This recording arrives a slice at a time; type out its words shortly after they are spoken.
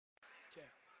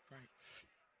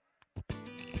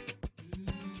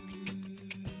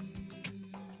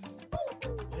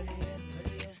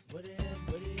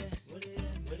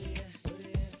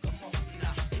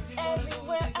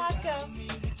Everywhere I go,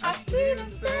 I see the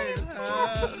same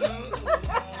house.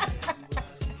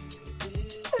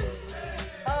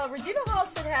 Regina Hall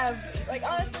should have, like,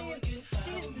 honestly,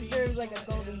 she deserves, like, a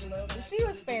Golden Globe. She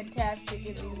was fantastic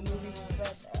in these movies.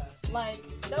 But, like,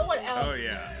 no one else. Oh,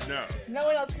 yeah. No. No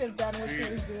one else could have done what she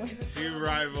was doing. She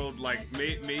rivaled, like,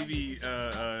 maybe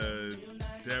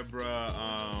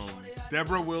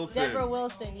Deborah Wilson. Deborah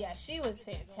Wilson, yeah. She was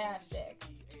fantastic.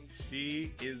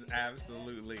 She is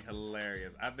absolutely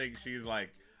hilarious. I think she's, like,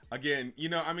 again, you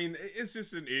know, I mean, it's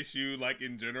just an issue, like,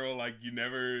 in general, like,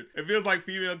 it feels like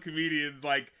female comedians,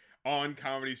 like, on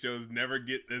comedy shows never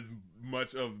get as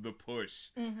much of the push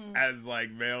as, like,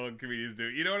 male comedians do.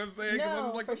 You know what I'm saying? Because I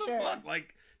was like, what the fuck?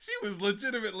 Like, she was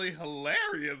legitimately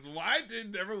hilarious. Why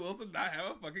did Deborah Wilson not have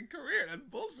a fucking career? That's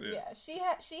bullshit. Yeah,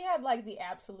 she had like the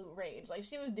absolute range. Like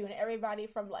she was doing everybody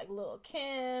from like Lil'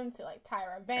 Kim to like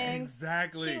Tyra Banks.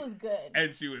 Exactly. She was good.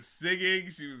 And she was singing,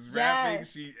 she was rapping,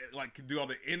 she like could do all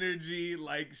the energy.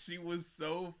 Like she was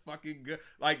so fucking good.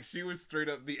 Like she was straight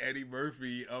up the Eddie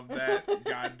Murphy of that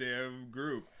goddamn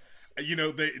group. You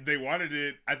know, they wanted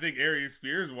it. I think Aries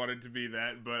Spears wanted to be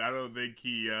that, but I don't think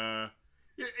he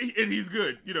and he's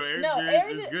good, you know.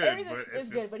 Aries is good. Aries is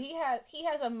good, but he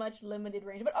has a much limited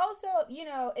range. But also, you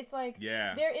know, it's like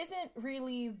there isn't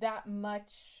really that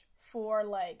much for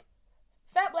like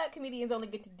fat black comedians only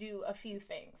get to do a few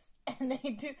things, and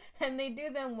they do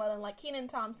them well. And like Kenan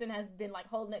Thompson has been like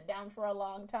holding it down for a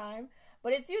long time,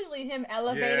 but it's usually him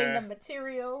elevating the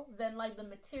material than like the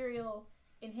material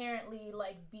inherently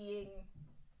like being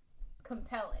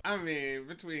compelling. I mean,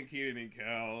 between Kenan and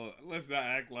Kel, let's not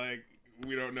act like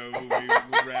we don't know who we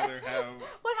would rather have.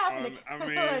 What happened to Kel?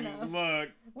 I mean, look.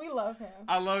 We love him.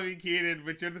 I love you, Kenan,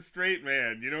 but you're the straight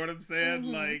man. You know what I'm saying?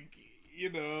 Like,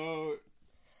 you know.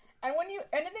 And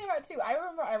the thing about it too, I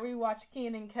remember I rewatched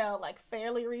Kenan and Kel like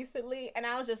fairly recently, and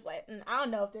I was just like, I don't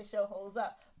know if this show holds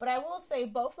up. But I will say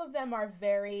both of them are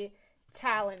very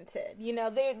talented. You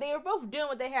know, they were both doing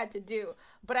what they had to do.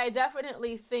 But I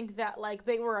definitely think that like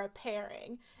they were a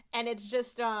pairing. And it's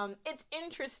just it's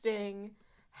interesting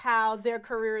how their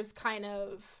careers kind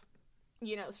of,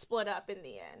 you know, split up in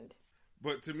the end.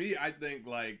 But to me, I think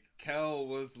like Kel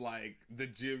was like the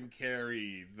Jim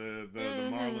Carrey, the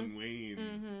Marlon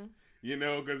Wayans, you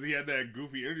know, because he had that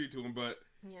goofy energy to him, but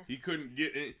he couldn't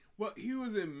get in. Well, he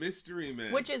was in Mystery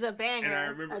Men, which is a banger, and I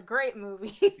remember a great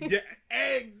movie. Yeah,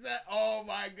 exactly. Oh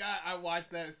my god, I watched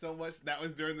that so much. That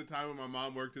was during the time when my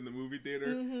mom worked in the movie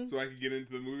theater, so I could get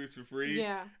into the movies for free.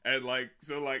 Yeah, and like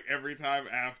every time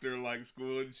after like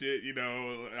school and shit, you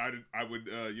know, I would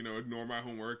you know, ignore my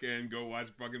homework and go watch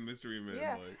fucking Mystery Men.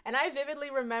 Yeah, and I vividly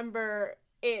remember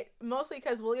it mostly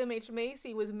because William H.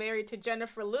 Macy was married to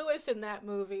Jennifer Lewis in that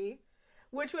movie,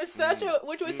 which was such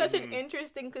an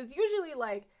interesting, because usually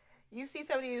like you see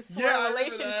some of these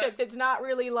relationships, it's not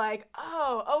really like,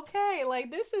 oh, okay,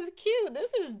 like this is cute, this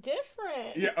is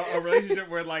different. Yeah, a relationship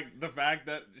where like the fact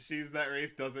that she's that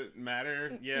race doesn't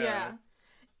matter. Yeah.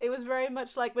 It was very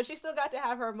much like, but she still got to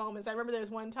have her moments. I remember there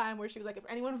was one time where she was like, if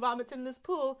anyone vomits in this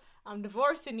pool, I'm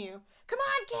divorcing you. Come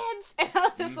on, kids! And I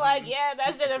was just like, yeah,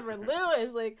 that's Jennifer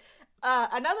Lewis. Like,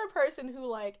 another person who,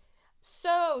 like,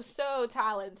 so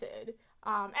talented,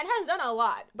 and has done a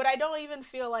lot, but I don't even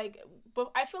feel like,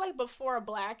 I feel like before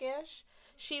Blackish,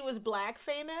 she was Black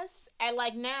famous, and,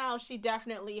 like, now she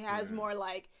definitely has more,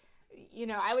 like, you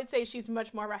know, I would say she's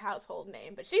much more of a household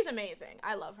name, but she's amazing.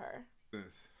 I love her.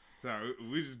 Yes. So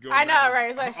we just go. I know,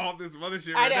 right? It's like all this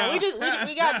mothership. I know. Right now.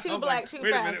 We got too black too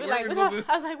fast. Minute,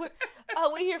 I was like,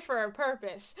 we're here for a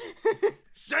purpose.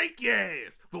 Shake your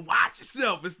ass, but watch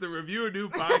yourself. It's the Review a New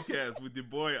podcast with your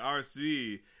boy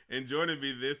RC. And joining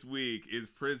me this week is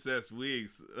Princess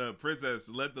Weeks. Princess,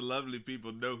 let the lovely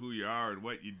people know who you are and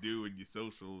what you do in your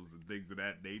socials and things of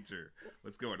that nature.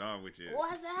 What's going on with you?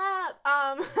 What's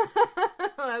up?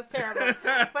 That's terrible.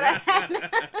 But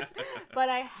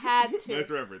I had to.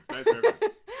 Nice reference.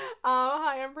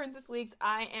 Hi, I'm Princess Weeks.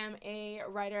 I am a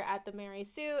writer at The Mary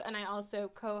Sue, and I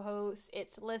also co-host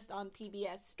It's List on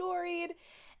PBS Storied.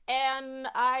 And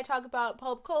I talk about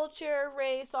pulp culture,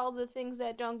 race, all the things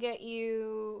that don't get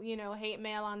you, you know, hate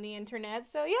mail on the internet.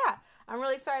 So yeah, I'm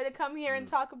really excited to come here and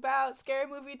talk about Scary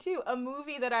Movie 2, a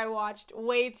movie that I watched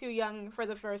way too young for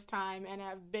the first time and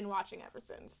have been watching ever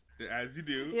since. As you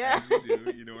do. Yeah. As you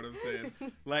do. You know what I'm saying?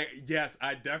 Like, yes,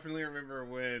 I definitely remember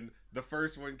when the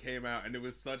first one came out and it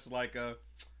was such like a,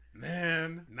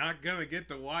 man, not gonna get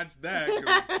to watch that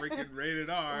because it's freaking rated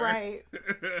R. Right.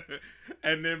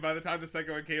 And then by the time the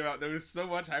second one came out, there was so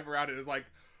much hype around it. It was like,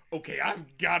 okay,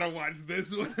 I've gotta watch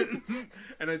this one.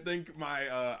 And I think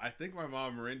my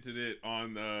mom rented it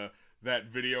on that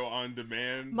video on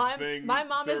demand My thing. mom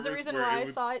is the service reason where why it I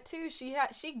was- saw it too. She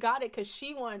got it because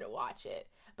she wanted to watch it.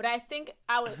 But I think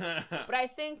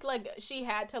like she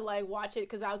had to like watch it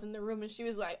because I was in the room and she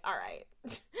was like, "All right,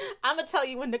 I'm gonna tell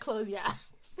you when to close your eyes."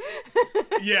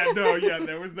 yeah,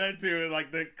 there was that too.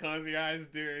 Like the close your eyes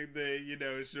during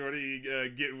the, shorty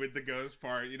getting with the ghost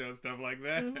part, stuff like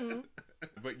that. Mm-hmm.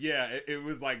 But yeah, it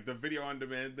was like the video on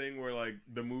demand thing where like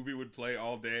the movie would play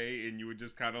all day and you would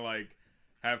just kind of like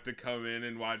have to come in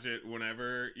and watch it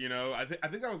whenever, I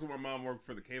think that was when my mom worked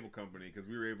for the cable company because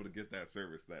we were able to get that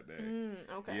service that day.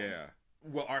 Okay. Yeah.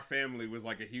 Well, our family was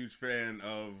like a huge fan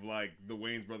of like the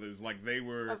Wayans brothers. Like they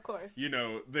were, Of course.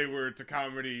 They were to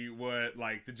comedy what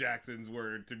like the Jacksons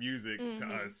were to music to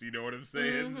us. You know what I'm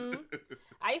saying? Mm-hmm.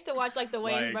 I used to watch like the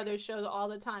Wayans brothers shows all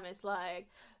the time. It's like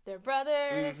they're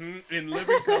brothers in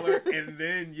living color, and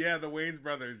then the Wayans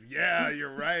brothers. Yeah,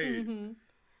 you're right. Mm-hmm.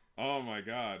 Oh my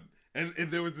god. And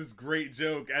there was this great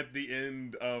joke at the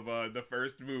end of the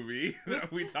first movie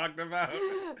that we talked about.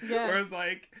 Yeah. Where it's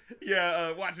like,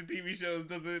 watching TV shows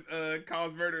doesn't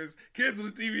cause murders.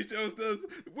 Canceling TV shows does.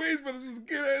 Wayans Brothers was a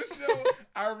good-ass show.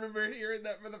 I remember hearing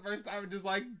that for the first time and just,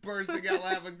 like, bursting out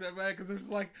laughing so bad. Because it was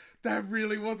like, that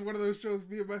really was one of those shows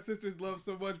me and my sisters love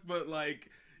so much. But, like,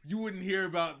 you wouldn't hear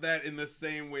about that in the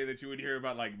same way that you would hear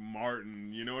about like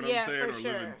Martin, you know what I'm saying, or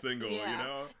sure. Living Single,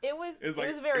 It was it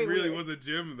really weird. was a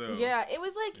gem though. Yeah, it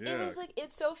was like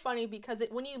it's so funny because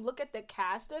when you look at the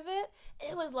cast of it,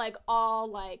 it was like all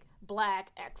like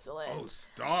black excellence. Oh,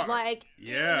 stars. Like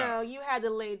you had the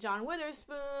late John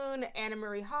Witherspoon, Anna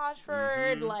Marie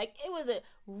Hoshford, like it was a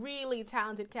really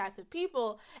talented cast of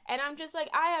people, and I'm just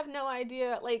like I have no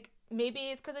idea. Like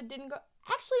maybe it's because it didn't go.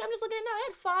 Actually, I'm just looking at it now. It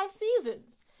had 5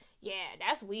 seasons. Yeah,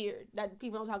 that's weird. That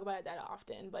people don't talk about it that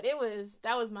often. But that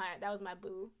was my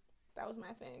boo. That was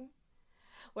my thing.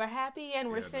 We're happy and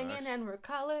we're singing and we're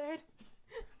colored.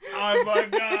 Oh my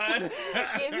god.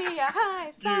 Give me a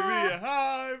high five. Give me a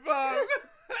high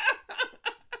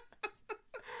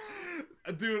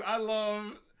five. Dude, I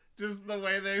love just the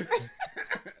way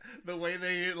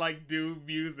they like do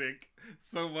music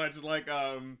so much, like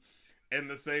in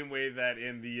the same way that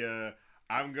in the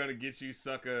I'm Gonna Get You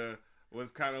Sucker was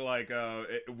kind of like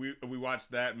we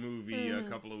watched that movie a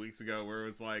couple of weeks ago where it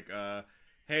was like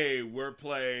hey, we're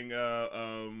playing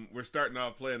we're starting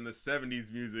off playing the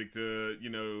 70s music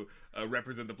to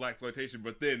represent the blaxploitation,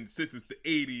 but then since it's the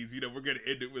 80s, we're gonna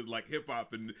end it with like hip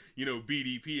hop and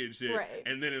BDP and shit, right.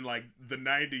 And then in like the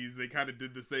 90s they kind of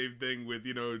did the same thing with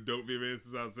Don't Be a Menace to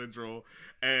South Central,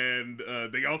 and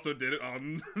they also did it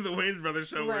on the Wayans Brothers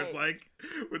show, where it's like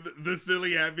with the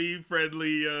silly, happy,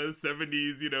 friendly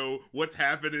 70s what's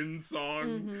happening song,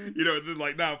 and then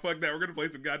like, nah, fuck that, we're gonna play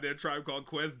some goddamn Tribe Called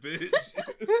Quest, bitch.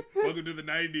 Welcome to the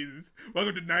 90s.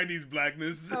 Welcome to 90s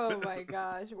blackness. Oh my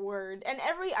gosh, word. And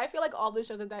I feel like all the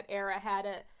shows of that era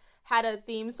had a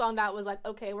theme song that was like,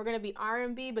 okay, we're gonna be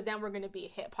R&B, but then we're gonna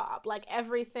be hip hop. Like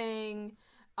everything.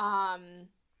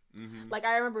 Like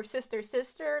I remember Sister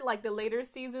Sister, like the later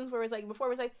seasons where it was like before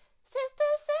it was like Sister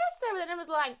Sister, but then it was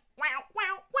like wow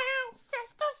wow wow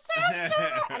Sister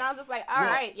Sister, and I was just like, all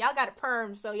right, y'all got a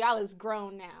perm, so y'all is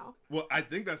grown now. Well, I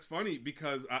think that's funny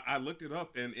because I looked it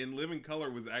up, and In Living Color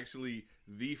was actually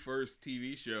the first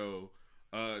TV show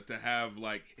to have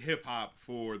like hip hop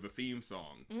for the theme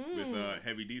song with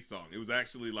Heavy D's song. It was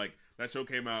actually like that show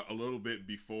came out a little bit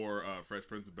before Fresh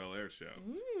Prince of Bel-Air show.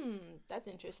 That's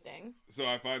interesting. So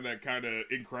I find that kind of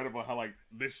incredible how like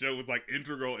this show was like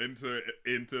integral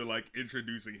into like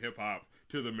introducing hip hop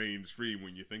to the mainstream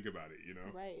when you think about it,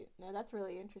 Right. No, that's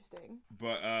really interesting.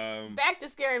 But back to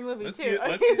Scary Movie too.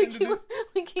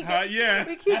 We keep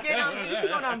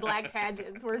going on black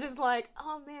tangents. We're just like,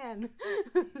 oh man.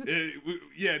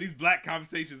 These black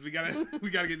conversations, we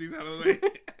gotta get these out of the way.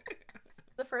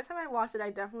 The first time I watched it, I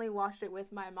definitely watched it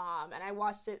with my mom, and I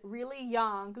watched it really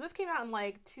young because this came out in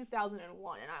like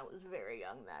 2001, and I was very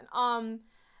young then. And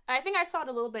I think I saw it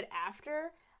a little bit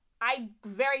after. I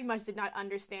very much did not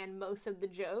understand most of the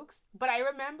jokes, but I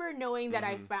remember knowing that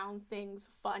I found things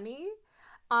funny.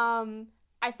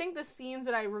 I think the scenes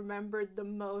that I remembered the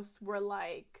most were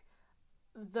like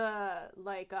the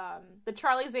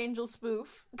Charlie's Angels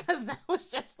spoof, because that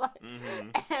was just like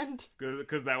and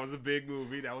because that was a big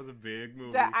movie.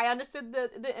 That I understood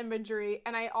the imagery,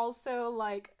 and I also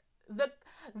like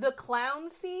the clown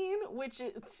scene, which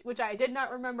I did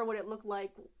not remember what it looked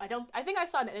like. I think I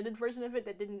saw an edited version of it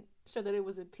that didn't show that it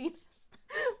was a penis.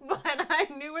 But I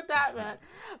knew what that meant.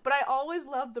 But I always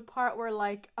loved the part where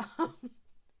like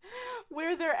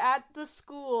where they're at the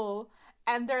school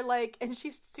and they're like, and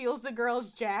she steals the girl's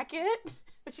jacket.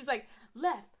 And she's like,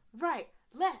 left, right,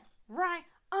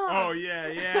 Oh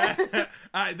yeah.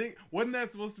 I think wasn't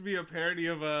that supposed to be a parody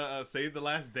of Save the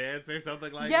Last Dance or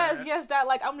something like that? Yes, that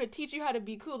like I'm gonna teach you how to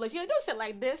be cool. Like, you know, don't sit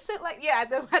like this. Sit like at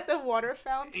the water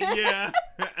fountain. Yeah.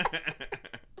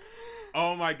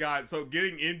 Oh my god! So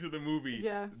getting into the movie,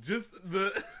 just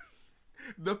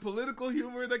the political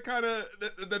humor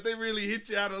that they really hit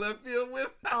you out of left field with.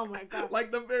 Oh my god!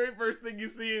 Like the very first thing you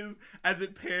see is as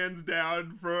it pans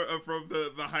down from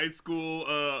the high school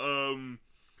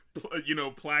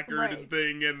placard and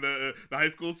thing, and the high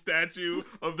school statue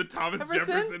of the Thomas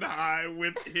Jefferson High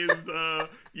with his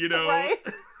right?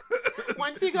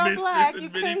 Once you go black, you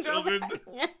can go back.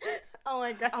 Yeah. Oh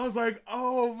my god! I was like,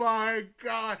 oh my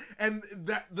god! And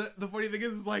that the funny thing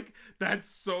is like that's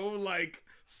so like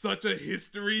such a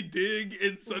history dig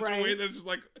in such a way that it's just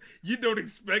like you don't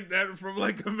expect that from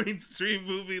like a mainstream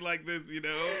movie like this, you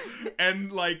know?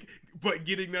 And like, but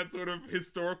getting that sort of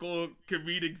historical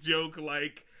comedic joke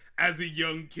like as a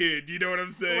young kid, you know what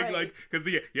I'm saying? Right. Like, because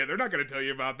they're not gonna tell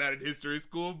you about that in history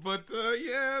school, but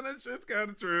that shit's kind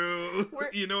of true.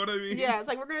 You know what I mean? Yeah, it's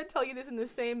like we're gonna tell you this in the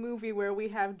same movie where we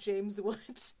have James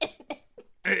Woods in it.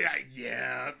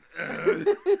 Yeah.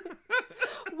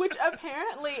 Which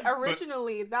apparently,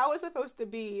 originally, that was supposed to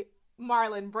be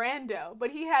Marlon Brando,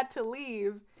 but he had to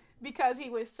leave because he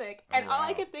was sick. And all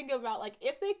I could think about, like,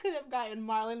 if they could have gotten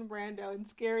Marlon Brando in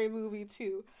Scary Movie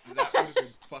 2. That would have been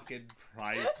fucking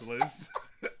priceless.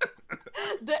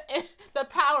 The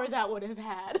power that would have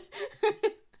had.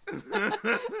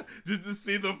 Just to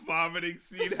see the vomiting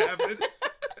scene happen.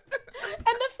 And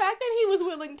the fact that he was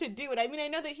willing to do it. I mean, I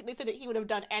know that they said that he would have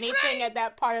done anything at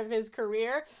that part of his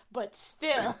career, but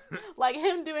still, like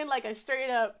him doing like a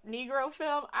straight up Negro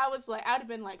film, I would have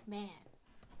been like, man,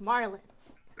 Marlon.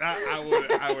 I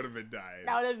would have been dying.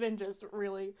 That would have been just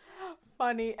really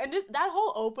funny. And just that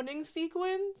whole opening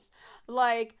sequence,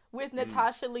 like with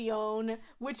Natasha Lyonne,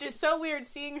 which is so weird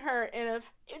seeing her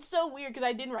it's so weird because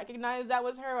I didn't recognize that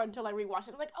was her until I rewatched it.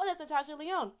 I was like, oh, that's Natasha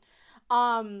Lyonne.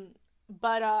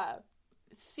 But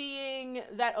seeing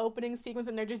that opening sequence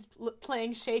and they're just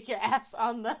playing "Shake Your Ass"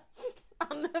 on the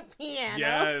piano.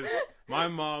 Yes, my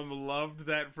mom loved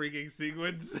that freaking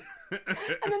sequence. And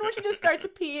then when she just starts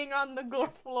peeing on the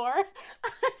floor.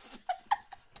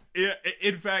 Yeah,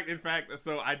 in fact,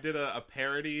 so I did a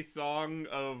parody song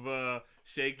of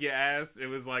 "Shake Your Ass." It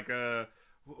was like the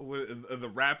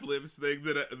rap lips thing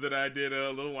that I did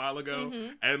a little while ago,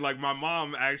 and like my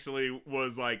mom actually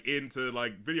was like into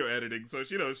like video editing, so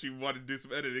she wanted to do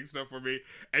some editing stuff for me,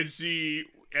 and she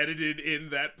edited in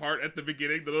that part at the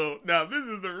beginning, now this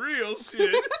is the real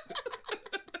shit.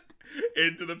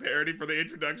 Into the parody for the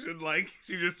introduction. Like,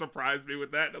 she just surprised me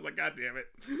with that, and I was like, god damn it.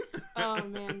 Oh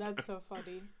man, that's so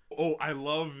funny. Oh, I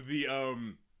love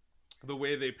the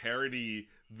way they parody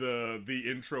the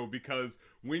intro, because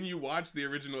when you watch the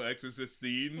original Exorcist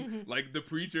scene, like the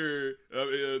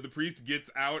priest gets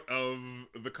out of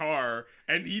the car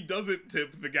and he doesn't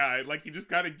tip the guy, like he just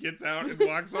kind of gets out and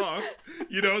walks off, so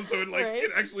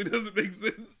it actually doesn't make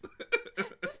sense.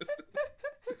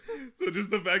 So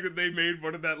just the fact that they made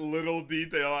fun of that little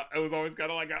detail, I was always kind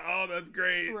of like, oh, that's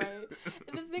great. Right.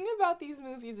 And the thing about these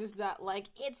movies is that like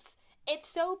it's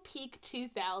so peak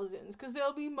 2000s, because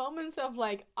there'll be moments of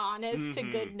like honest to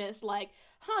goodness, like,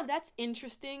 that's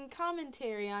interesting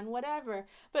commentary on whatever,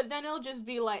 but then it'll just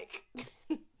be like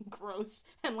gross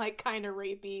and like kind of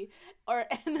rapey,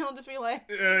 and they'll just be like,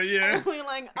 yeah, be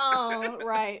like, oh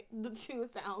right, the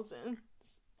 2000s.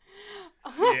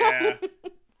 Yeah.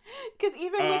 Because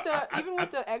even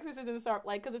with the exorcism stuff,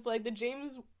 like, because it's like the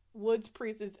James Woods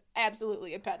priest is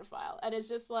absolutely a pedophile, and it's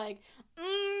just like,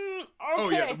 okay. Oh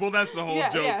yeah, well that's the whole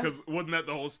joke, because wasn't that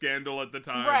the whole scandal at the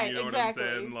time? Right, you know exactly.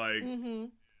 what I'm saying? Like,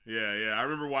 yeah. I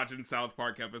remember watching South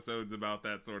Park episodes about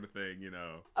that sort of thing.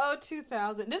 Oh,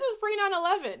 2000. This was pre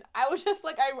 9/11. I was just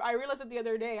like, I realized it the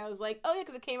other day. I was like, oh yeah,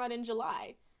 because it came out in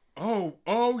July.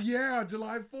 Oh yeah,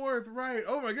 July 4th, right?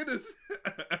 Oh my goodness.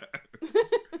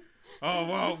 Oh,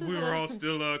 well, we were all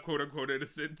still, quote-unquote,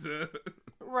 innocent.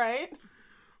 Right.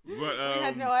 But we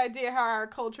had no idea how our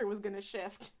culture was going to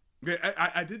shift. Yeah,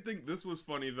 I did think this was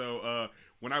funny, though.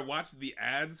 When I watched the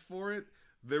ads for it,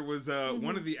 there was,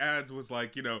 one of the ads was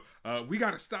like, we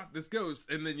got to stop this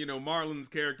ghost. And then, Marlon's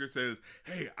character says,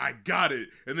 hey, I got it.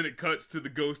 And then it cuts to the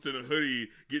ghost in a hoodie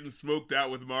getting smoked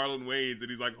out with Marlon Wayans, and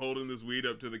he's, like, holding this weed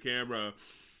up to the camera.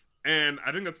 And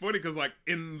I think that's funny because, like,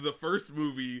 in the first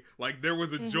movie, like, there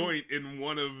was a joint in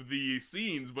one of the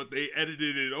scenes, but they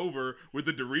edited it over with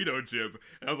the Dorito chip.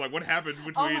 And I was like, what happened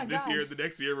between this year and the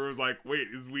next year? Where it was like, wait,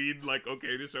 is weed, like,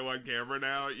 okay to show on camera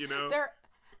now,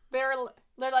 They're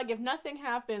They're like, if nothing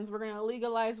happens, we're gonna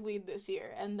legalize weed this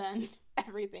year, and then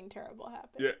everything terrible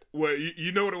happened. Yeah, well,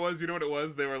 you know what it was. You know what it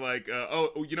was. They were like,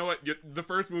 "Oh, you know what? The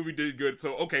first movie did good,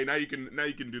 so okay, now you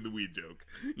can do the weed joke."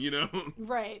 You know?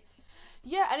 Right.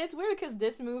 Yeah, and it's weird because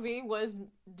this movie was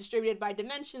distributed by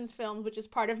Dimensions Films, which is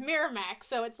part of Miramax.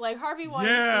 So it's like Harvey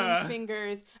Weinstein's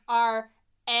fingers are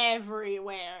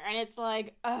everywhere, and it's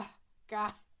like, oh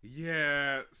god.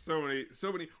 Yeah, so many.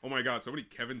 Oh my god, so many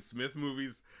Kevin Smith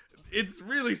movies. It's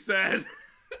really sad.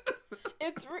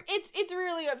 It's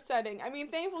really upsetting. I mean,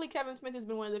 thankfully Kevin Smith has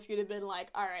been one of the few to have been like,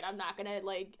 all right, I'm not gonna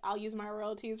I'll use my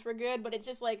royalties for good. But it's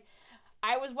just like,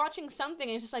 I was watching something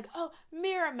and it's just like, oh,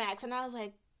 Miramax, and I was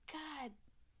like, god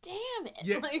damn it.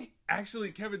 Yeah,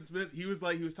 actually, Kevin Smith, he was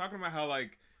talking about how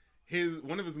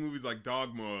one of his movies, like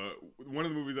Dogma, one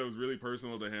of the movies that was really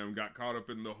personal to him, got caught up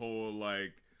in the whole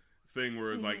thing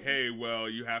where it's like, hey, well,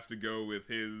 you have to go with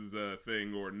his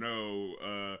thing or no,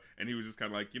 and he was just kind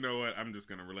of like, you know what, I'm just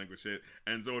gonna relinquish it.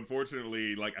 And so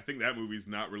unfortunately, I think that movie's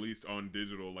not released on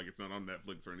digital, it's not on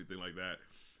Netflix or anything like that,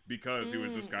 because he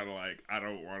was just kind of like, I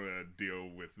don't want to deal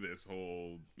with this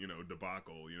whole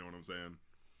debacle, you know what I'm saying?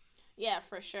 Yeah,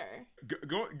 for sure.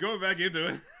 Going back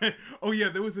into it. Oh yeah,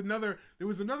 there was another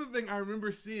thing I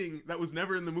remember seeing that was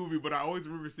never in the movie, but I always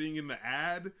remember seeing in the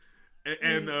ad.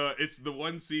 And it's the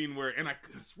one scene where, and I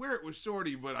swear it was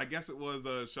Shorty, but I guess it was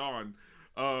Sean,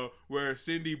 where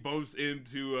Cindy bumps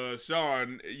into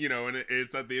Sean, and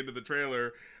it's at the end of the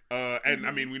trailer. And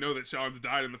I mean, we know that Sean's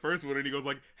died in the first one, and he goes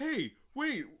like, hey,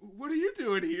 wait, what are you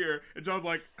doing here? And Sean's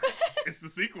like, it's the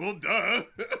sequel, duh.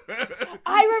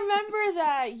 I remember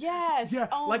that, yes. Yeah,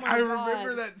 oh I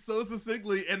remember that so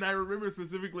succinctly, and I remember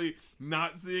specifically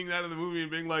not seeing that in the movie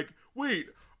and being like, wait,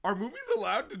 are movies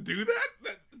allowed to do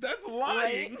that? That's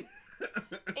lying.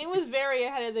 Right? It was very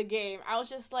ahead of the game. I was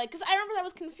just like, because I remember that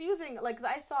was confusing. Cause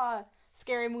I saw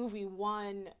Scary Movie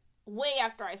 1 way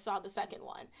after I saw the second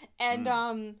one. And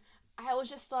I was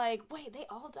just like, wait, they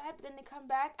all died, but then they come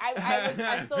back?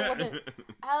 I still wasn't.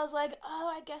 I was like,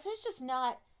 oh, I guess it's just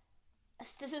not.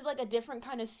 This is a different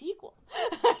kind of sequel.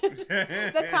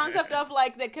 The concept of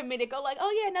the comedic,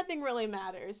 oh yeah, nothing really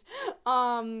matters,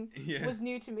 was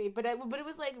new to me. But it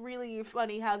was really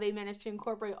funny how they managed to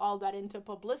incorporate all that into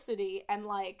publicity. And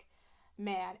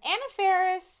man, Anna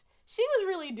Faris, she was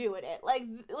really doing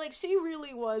it. She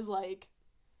really was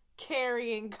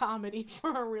carrying comedy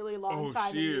for a really long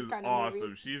time. She is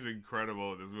awesome. She's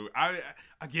incredible in this movie.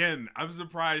 I'm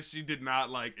surprised she did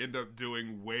not end up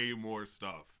doing way more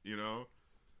stuff,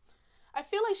 I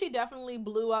feel like she definitely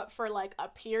blew up for a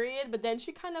period, but then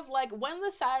she kind of when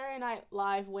the Saturday Night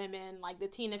Live women, the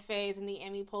Tina Feys and the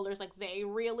Amy Poehler's, they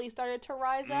really started to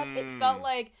rise up, it felt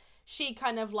like she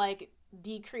kind of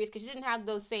decreased because she didn't have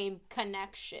those same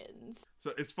connections.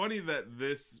 So it's funny that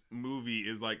this movie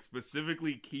is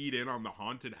specifically keyed in on the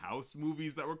haunted house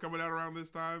movies that were coming out around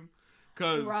this time.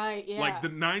 Because the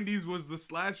 90s was the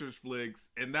slashers flicks,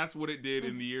 and that's what it did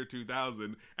in the year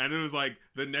 2000. And it was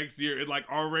the next year, it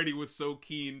already was so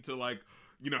keen to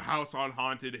House on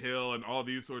Haunted Hill and all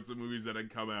these sorts of movies that had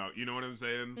come out. You know what I'm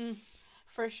saying?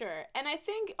 For sure. And I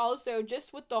think also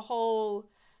just with the whole,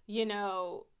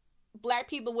 Black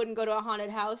people wouldn't go to a haunted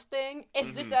house thing.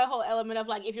 It's just that whole element of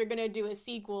if you're gonna do a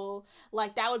sequel,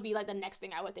 that would be the next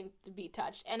thing I would think to be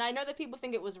touched. And I know that people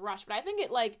think it was rushed, but I think it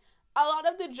a lot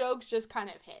of the jokes just kind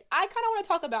of hit. I kind of want to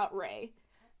talk about Ray.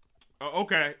 Oh,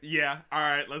 okay, yeah, all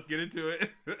right, let's get into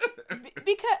it.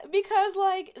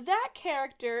 because that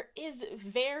character is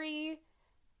very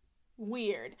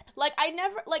weird. I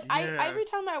never every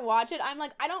time I watch it, I'm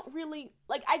I don't really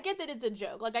I get that it's a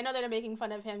joke. I know that they're making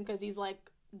fun of him because he's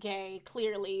gay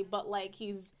clearly, but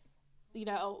he's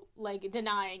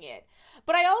denying it.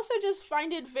 But I also just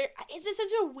find it it's just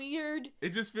such a weird it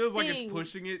just feels thing. It's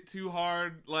pushing it too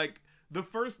hard. The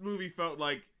first movie felt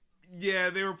yeah,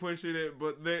 they were pushing it,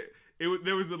 but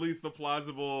there was at least the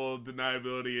plausible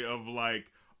deniability of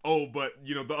oh, but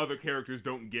the other characters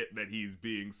don't get that he's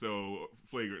being so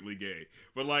flagrantly gay.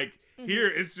 But here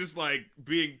it's just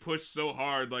being pushed so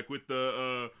hard, with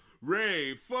the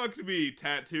Ray fucked me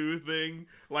tattoo thing,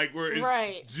 where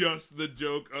it's just the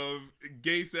joke of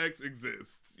gay sex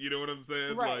exists. You know what I'm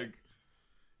saying? Right.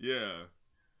 Yeah.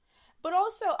 But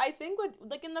also, I think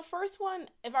in the first one,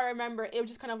 if I remember, it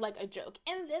was just kind of a joke.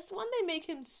 In this one, they make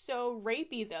him so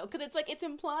rapey though, because it's it's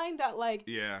implying that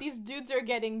these dudes are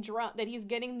getting drunk, that he's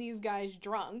getting these guys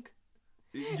drunk.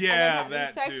 Yeah, and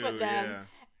that sex too. With them.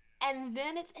 Yeah. And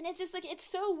then it's just it's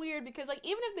so weird because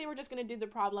even if they were just gonna do the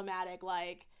problematic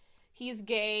he's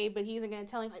gay, but he isn't going to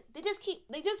tell him. They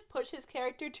just push his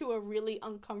character to a really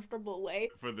uncomfortable way.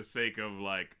 For the sake of,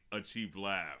 a cheap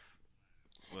laugh.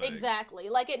 Like, exactly.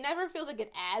 Like, it never feels like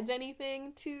it adds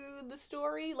anything to the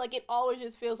story. Like, it always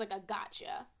just feels like a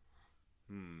gotcha.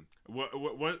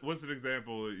 What's an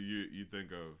example you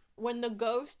think of? When the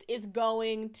ghost is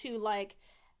going to, like,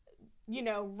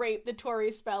 rape the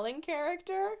Tori Spelling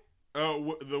character.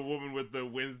 Oh, the woman with the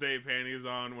Wednesday panties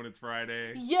on when it's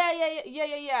Friday.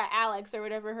 Yeah. Alex or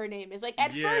whatever her name is. Like,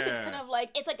 at first it's kind of like,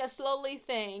 it's like a slowly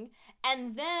thing.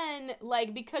 And then,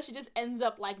 like, because she just ends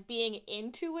up, like, being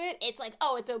into it, it's like,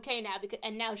 oh, it's okay now.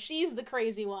 And now she's the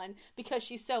crazy one because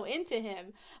she's so into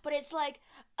him. But it's like,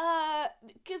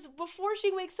 because before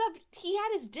she wakes up, he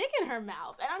had his dick in her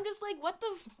mouth. And I'm just like, what the...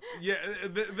 Yeah,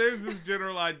 there's this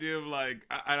general idea of, like,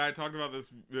 and I talked about this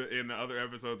in other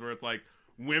episodes where it's like,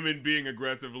 women being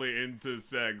aggressively into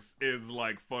sex is,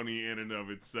 like, funny in and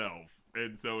of itself.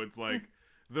 And so it's like,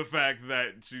 the fact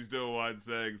that she still wants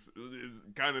sex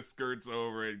kind of skirts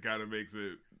over it, kind of makes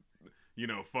it,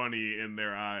 funny in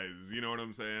their eyes. You know what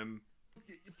I'm saying?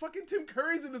 Fucking Tim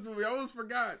Curry's in this movie. I almost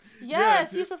forgot.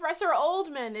 Yes, he's Professor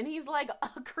Oldman, and he's, like,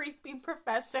 a creepy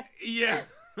professor. Yeah.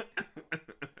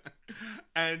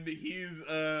 And he's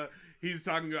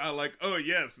talking about, like, oh,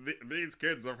 yes, these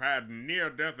kids have had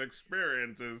near-death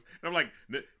experiences. And I'm like,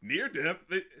 near-death?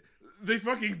 They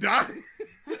fucking died?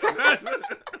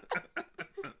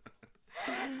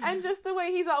 And just the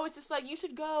way he's always just like, you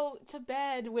should go to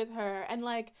bed with her and,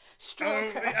 like,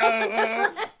 stroke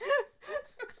her.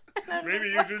 Maybe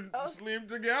you should sleep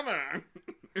together.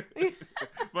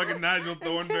 Fucking Nigel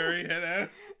Thornberry head ass.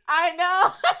 I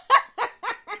know.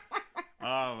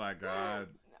 Oh, my God.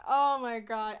 Oh my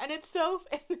God. And it's so,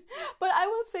 but I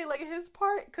will say, like, his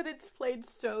part, because it's played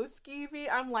so skeevy,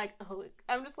 I'm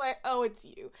just like, oh, it's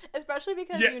you. Especially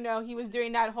because, he was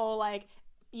doing that whole, like,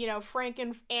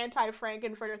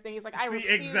 anti-Frankenfurter thing. He's like, I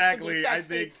refuse exactly. to be sexy I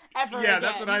think, ever again.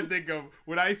 That's what I think of.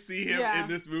 When I see him in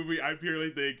this movie, I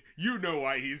purely think, you know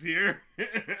why he's here.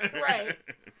 Right.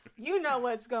 You know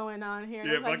what's going on here.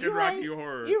 Yeah, fucking Rocky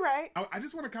Horror. You're right. I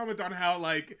just want to comment on how,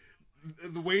 like,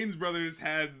 the Wayans brothers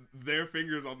had their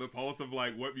fingers on the pulse of,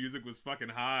 like, what music was fucking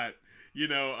hot.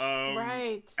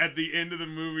 Right. At the end of the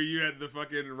movie, you had the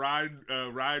fucking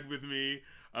Ride With Me,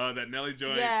 that Nelly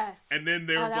joint. Yes. And then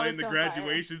they were playing the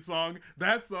graduation song.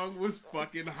 That song was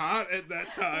fucking hot at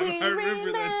that time. I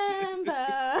remember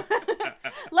that shit.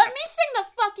 Let me sing the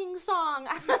fucking song.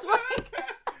 I was like,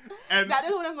 and that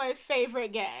is one of my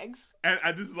favorite gags. And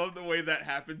I just love the way that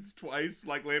happens twice,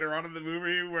 like later on in the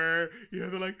movie, where, they're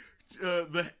like,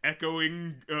 the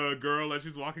echoing girl as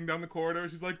she's walking down the corridor,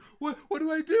 she's like, what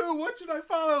do I do? What should I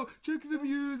follow? Check the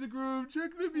music room.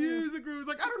 Check the music room. It's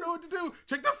like, I don't know what to do.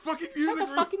 Check the fucking music room. Check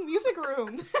the fucking music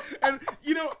room. And,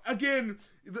 again,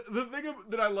 the thing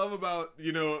that I love about,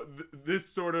 this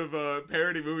sort of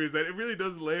parody movie is that it really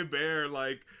does lay bare,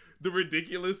 like, the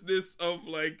ridiculousness of,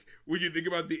 like, when you think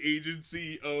about the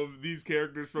agency of these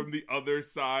characters from the other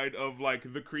side of,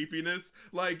 like, the creepiness.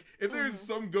 Like, if there's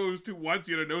some ghost who wants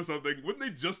you to know something, wouldn't they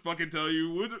just fucking tell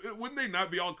you? Wouldn't they not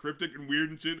be all cryptic and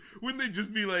weird and shit? Wouldn't they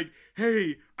just be like,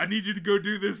 hey, I need you to go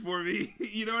do this for me?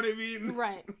 You know what I mean?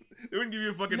 Right. They wouldn't give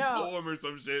you a fucking poem or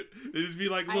some shit. They'd just be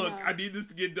like, look, I need this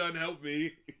to get done, help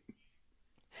me.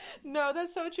 No,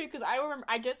 that's so true, because I remember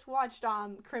I just watched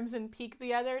Crimson Peak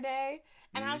the other day,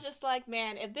 and I was just like,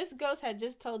 man, if this ghost had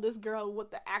just told this girl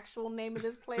what the actual name of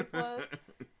this place was,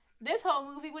 this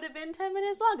whole movie would have been 10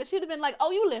 minutes longer. She'd have been like,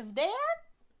 oh, you live there?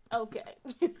 Okay.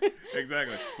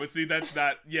 Exactly. But see, that's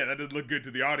not, that doesn't look good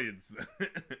to the audience.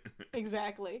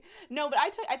 Exactly. No, but I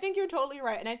think you're totally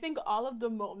right, and I think all of the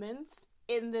moments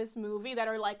in this movie that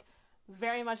are, like,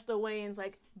 very much the Wayans,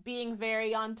 like, being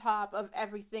very on top of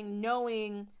everything,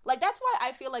 knowing, like, that's why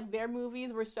I feel like their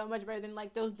movies were so much better than,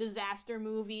 like, those disaster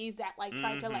movies that, like,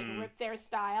 tried to, like, rip their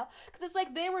style, because it's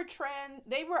like they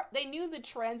knew the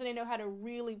trends and they know how to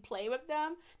really play with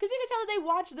them, because you can tell that they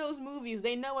watch those movies,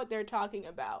 they know what they're talking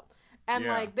about, and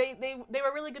like they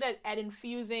were really good at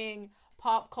infusing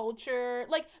pop culture,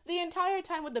 like, the entire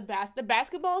time with the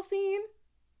basketball scene.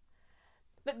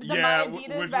 The My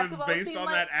Adidas which basketball was based scene, on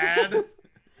like, that ad.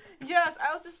 Yes,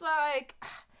 I was just like,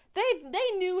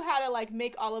 they knew how to, like,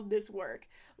 make all of this work,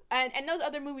 and those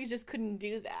other movies just couldn't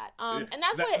do that. And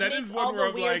that's why it makes all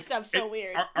the weird stuff so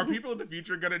weird. Are people in the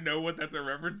future gonna know what that's a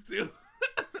reference to?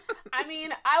 I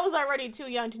mean, I was already too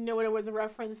young to know what it was a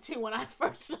reference to when I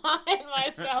first saw it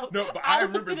myself. No, but I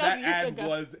remember that ad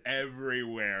was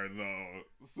everywhere, though.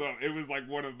 So it was like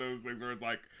one of those things where it's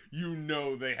like,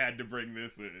 they had to bring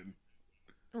this in.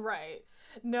 Right.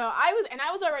 No, I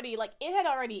was already, like, it had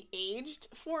already aged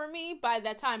for me by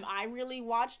the time I really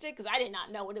watched it, because I did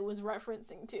not know what it was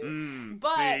referencing to.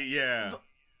 But, see, yeah.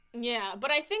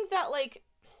 But I think that, like,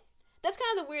 that's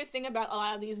kind of the weird thing about a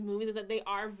lot of these movies is that they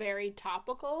are very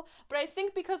topical. But I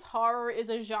think because horror is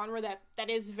a genre that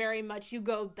is very much, you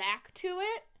go back to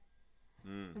it,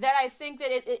 that I think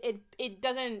that it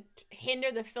doesn't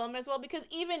hinder the film as well, because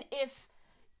even if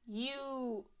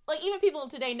you, like, even people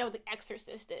today know The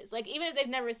Exorcist is, like, even if they've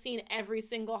never seen every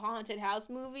single haunted house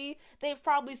movie, they've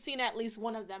probably seen at least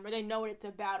one of them, or they know what it's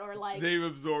about, or like they've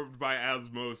absorbed by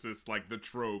osmosis like the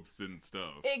tropes and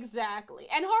stuff. Exactly.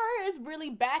 And horror is really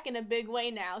back in a big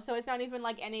way now, so it's not even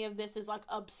like any of this is like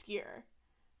obscure.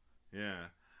 Yeah.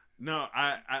 No,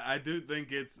 I do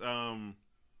think it's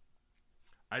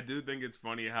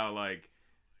funny how, like,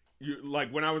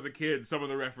 when I was a kid, some of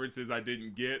the references I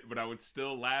didn't get, but I was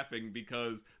still laughing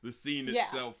because the scene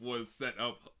itself was set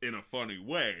up in a funny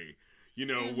way, you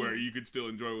know, where you could still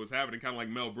enjoy what was happening, kind of like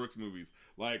Mel Brooks movies.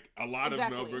 Like, a lot of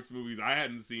Mel Brooks movies, I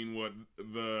hadn't seen what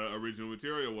the original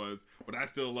material was, but I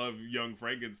still love Young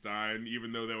Frankenstein,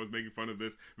 even though that was making fun of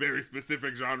this very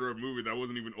specific genre of movie that I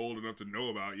wasn't even old enough to know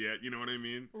about yet, you know what I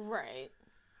mean? Right.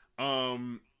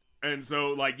 And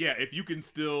so, like, yeah, if you can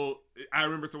still... I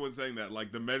remember someone saying that,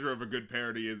 like, the measure of a good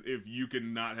parody is if you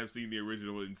can not have seen the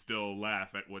original and still laugh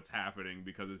at what's happening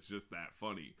because it's just that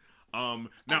funny. Now,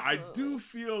 Absolutely. I do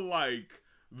feel like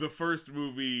the first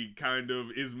movie kind of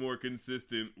is more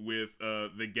consistent with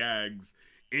the gags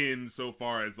in so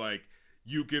far as, like,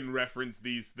 you can reference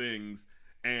these things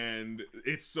and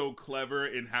it's so clever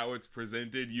in how it's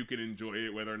presented, you can enjoy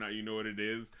it whether or not you know what it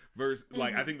is. Versus,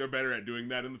 like, I think they're better at doing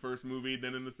that in the first movie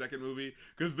than in the second movie,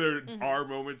 because there are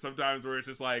moments sometimes where it's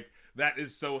just like, that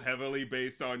is so heavily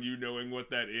based on you knowing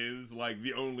what that is. Like,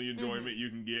 the only enjoyment you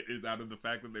can get is out of the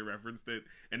fact that they referenced it,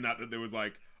 and not that there was,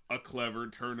 like, a clever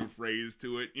turn of phrase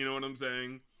to it. You know what I'm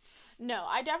saying? No,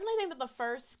 I definitely think that the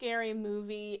first Scary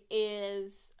Movie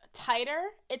is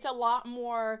tighter. It's a lot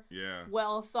more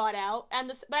well thought out,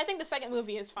 but I think the second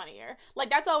movie is funnier. Like,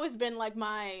 that's always been like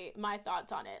my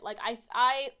thoughts on it. Like,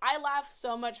 I laugh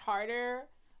so much harder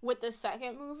with the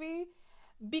second movie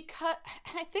because,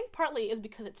 and I think partly is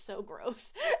because it's so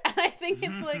gross, and I think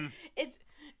it's like it's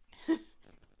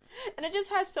and it just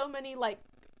has so many, like,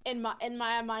 in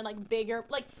my mind, like, bigger,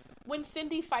 like when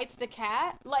Cindy fights the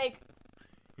cat, like,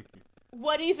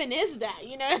 what even is that?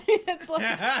 You know, it's like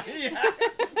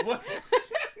What?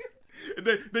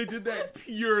 They did that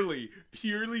purely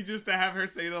just to have her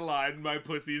say the line, "My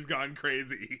pussy's gone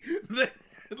crazy."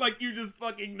 Like, you just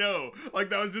fucking know. Like,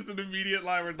 that was just an immediate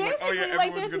line where it's like, oh yeah,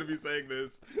 everyone's gonna be saying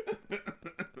this.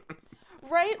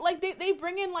 Right? Like, they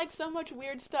bring in, like, so much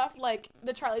weird stuff, like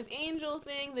the Charlie's Angel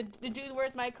thing, the dude,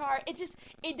 where's my car?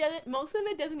 Most of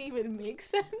it doesn't even make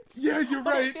sense. Yeah, you're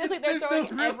but right. It feels like they're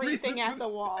throwing everything at the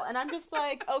wall, and I'm just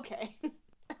like, okay,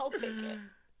 I'll take it.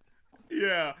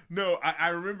 Yeah, no, I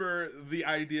remember the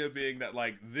idea being that,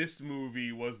 like, this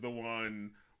movie was the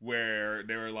one where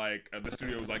they were like, the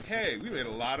studio was like, hey, we made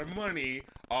a lot of money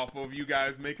off of you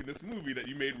guys making this movie that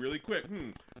you made really quick.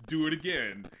 Do it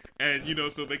again. And, you know,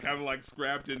 so they kind of, like,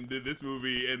 scrapped and did this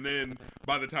movie, and then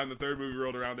by the time the third movie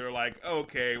rolled around, they were like,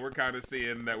 okay, we're kind of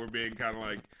seeing that we're being kind of,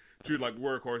 like, treated like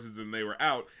workhorses, and they were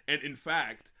out. And in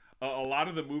fact, a lot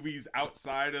of the movies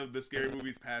outside of the Scary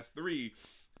Movies past 3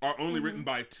 are only written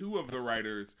by 2 of the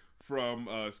writers from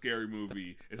Scary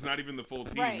Movie. It's not even the full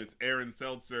team. Right. It's Aaron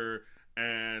Seltzer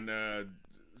and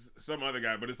some other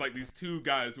guy, but it's like these 2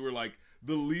 guys who are like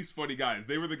the least funny guys.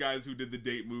 They were the guys who did the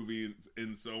Date movie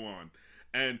and so on.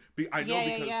 And I know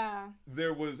because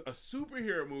there was a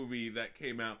superhero movie that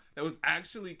came out that was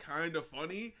actually kind of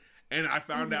funny, and I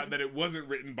found out that it wasn't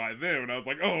written by them, and I was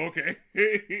like, oh, okay.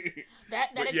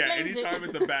 that but yeah, anytime it.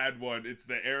 it's a bad one, it's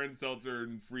the Aaron Seltzer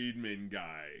and Friedman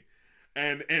guy.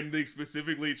 And they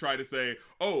specifically try to say,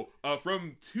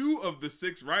 from 2 of the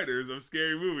 6 writers of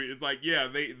Scary Movie. It's like, yeah,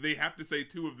 they have to say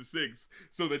 2 of the 6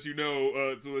 so that you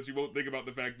know, so that you won't think about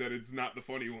the fact that it's not the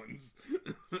funny ones.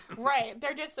 Right.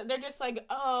 They're just like,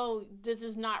 oh, this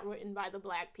is not written by the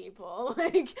black people.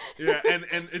 Like, yeah, and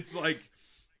it's like,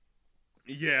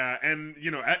 yeah, and,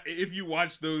 you know, if you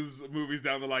watch those movies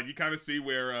down the line, you kind of see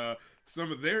where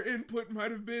some of their input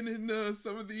might have been in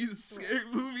some of these Scary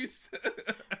Movies.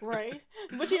 Right.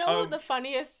 But you know what the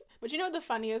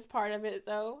funniest part of it,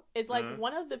 though, is, like,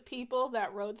 one of the people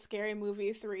that wrote Scary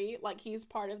Movie 3, like, he's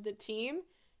part of the team,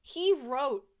 he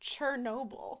wrote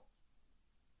Chernobyl.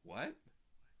 What?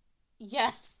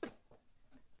 Yes.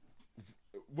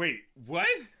 Wait, what?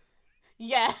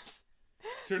 Yes.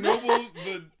 Chernobyl,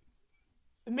 the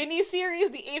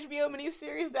miniseries, the HBO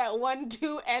miniseries that won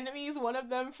 2 Emmys, one of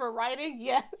them for writing,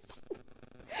 yes.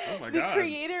 Oh my God. The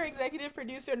creator, executive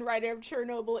producer, and writer of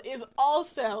Chernobyl is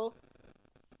also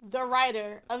the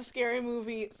writer of Scary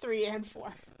Movie 3 and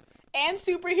 4. And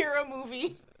Superhero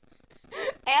Movie.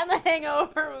 And the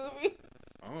Hangover movie.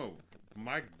 Oh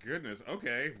my goodness.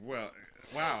 Okay. Well,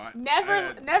 wow.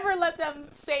 Never let them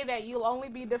say that you'll only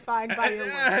be defined by your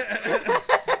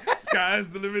words. Sky's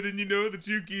the limit, and you know that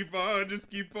you just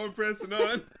keep on pressing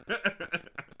on.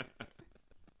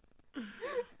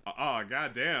 Oh,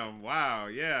 goddamn. Wow.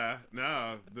 Yeah.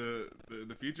 No, the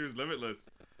future is limitless.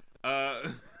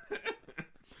 I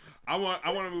want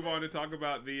to move on to talk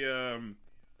about the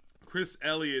Chris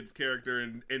Elliott's character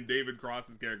and David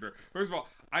Cross's character. First of all,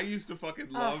 I used to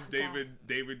fucking love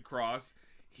David Cross.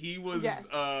 He was Yes.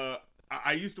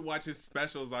 I used to watch his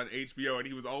specials on HBO, and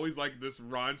he was always like this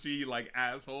raunchy, like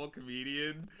asshole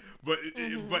comedian, but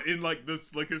but in like the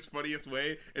slickest, funniest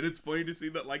way. And it's funny to see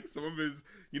that like some of his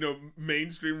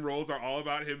mainstream roles are all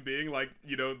about him being like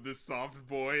this soft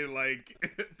boy like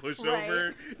pushover.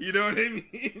 Right. You know what I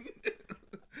mean?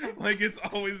 Like it's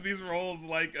always these roles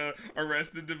like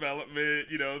Arrested Development.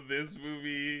 This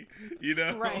movie.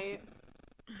 Right.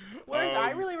 Whereas I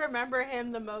really remember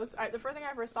him the most. The first thing I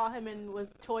ever saw him in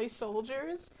was Toy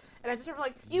Soldiers, and I just remember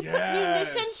like, you put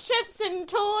munition ships in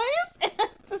toys.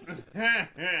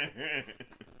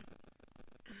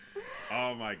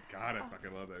 Oh my god, I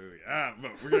fucking love that movie.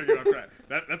 But we're gonna get off track.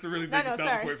 That's a really big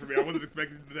nostalgia point for me. I wasn't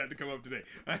expecting that to come up today.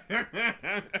 I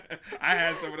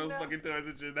had some of those fucking toys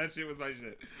and shit. That shit was my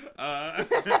shit.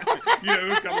 It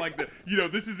was kind of like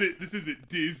this isn't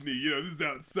Disney. This is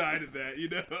outside of that.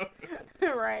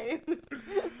 Right.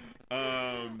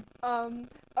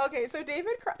 Okay,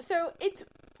 so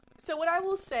so what I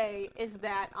will say is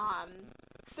that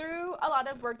through a lot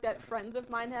of work that friends of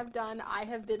mine have done, I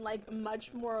have been like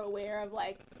much more aware of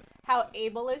like how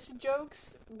ableist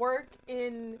jokes work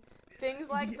in things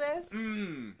like this.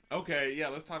 Okay, yeah,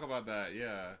 let's talk about that.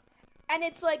 Yeah. And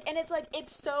it's one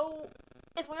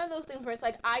of those things where it's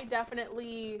like I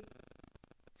definitely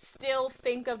still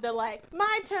think of the like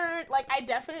my turn, like I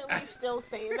definitely still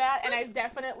say that, and I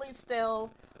definitely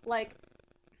still like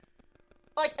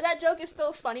that joke is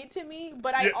still funny to me,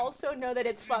 but I also know that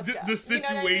it's fucked up. The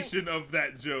situation of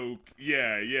that joke,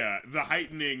 yeah. The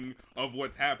heightening of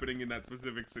what's happening in that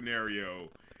specific scenario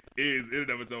is in and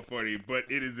of itself funny, but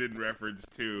it is in reference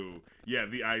to,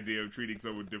 the idea of treating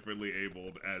someone differently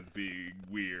abled as being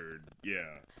weird,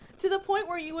 yeah. To the point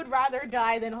where you would rather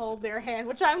die than hold their hand,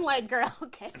 which I'm like, girl,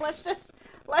 okay, let's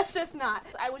just not.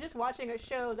 I was just watching a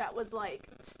show that was like,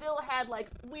 still had like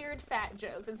weird fat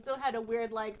jokes and still had a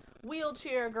weird like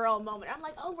wheelchair girl moment. I'm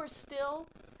like, oh, we're still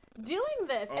doing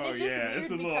this. And it's just weird it's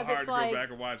a little because hard it's to like, go back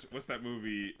and watch. What's that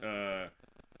movie? The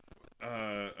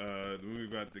movie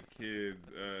about the kids,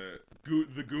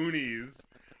 The Goonies,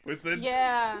 with the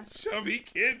chubby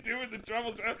kid doing the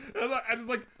trouble. I just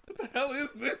like, what the hell is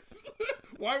this?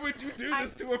 Why would you do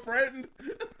this to a friend?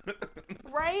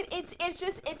 Right? It's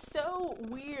so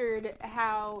weird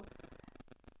how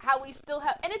we still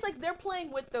have, and it's like they're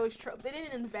playing with those tropes. They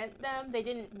didn't invent them. They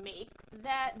didn't make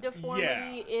that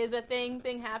deformity is a thing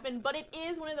happen. But it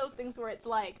is one of those things where it's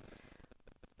like,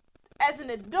 as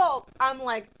an adult, I'm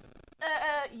like,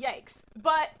 yikes.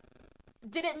 But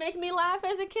did it make me laugh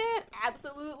as a kid?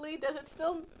 Absolutely. Does it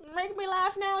still make me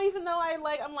laugh now? Even though I'm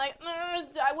like,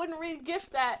 I wouldn't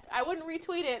re-gift that. I wouldn't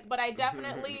retweet it, but I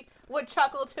definitely would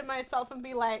chuckle to myself and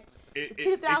be like,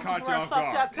 2000s were a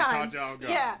fucked up time.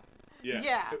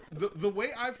 Yeah. The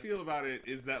way I feel about it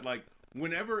is that like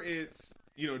whenever it's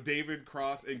David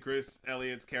Cross and Chris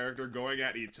Elliott's character going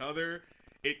at each other,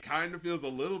 it kind of feels a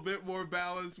little bit more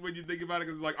balanced when you think about it,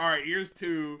 because it's like, all right, here's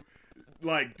two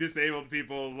like disabled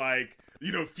people like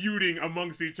feuding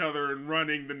amongst each other and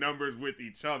running the numbers with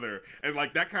each other, and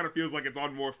like that kind of feels like it's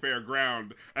on more fair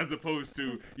ground as opposed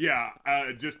to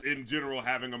just in general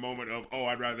having a moment of, oh,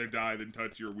 I'd rather die than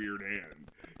touch your weird hand.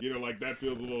 Like that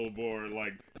feels a little more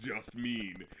like just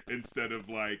mean, instead of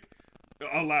like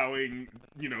allowing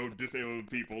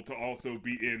disabled people to also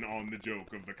be in on the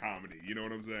joke of the comedy. You know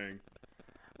what I'm saying?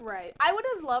 Right. I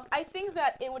think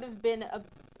that it would have been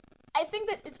I think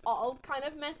that it's all kind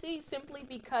of messy simply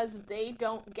because they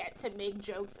don't get to make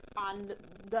jokes on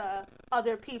the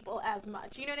other people as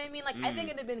much. You know what I mean? Like, I think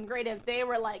it'd have been great if they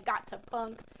were, like, got to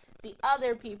punk the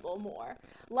other people more.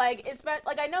 Like,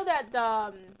 I know that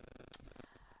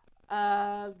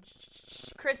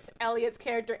Chris Elliott's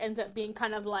character ends up being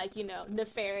kind of, like,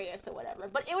 nefarious or whatever.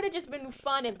 But it would have just been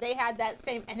fun if they had that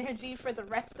same energy for the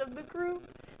rest of the group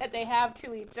that they have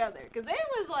to each other. Because they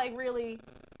was, like, really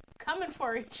coming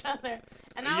for each other,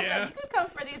 and I was like, you could come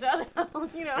for these other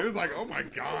hoes, It was like, oh my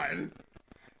god.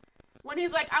 When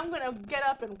he's like, I'm gonna get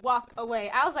up and walk away,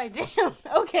 I was like, damn,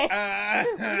 okay.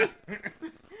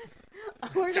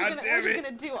 We're just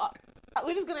gonna do all.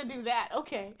 We're just gonna do that,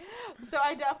 okay? So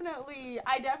I definitely,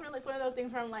 it's one of those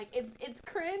things where I'm like, it's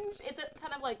cringe. It's a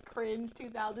kind of like cringe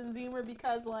 2000s humor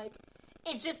because like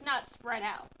it's just not spread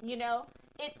out, you know.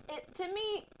 It to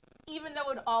me, even though it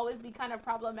would always be kind of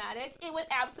problematic, it would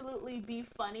absolutely be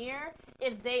funnier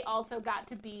if they also got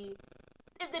to be,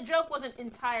 if the joke wasn't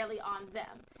entirely on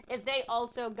them. If they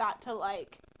also got to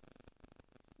like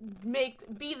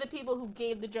be the people who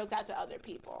gave the jokes out to other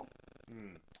people.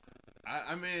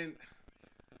 I mean,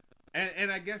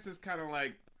 and I guess it's kind of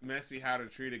like messy how to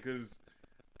treat it, because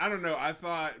I don't know, I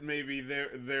thought maybe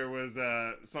there was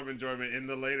some enjoyment in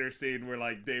the later scene where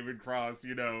like David Cross,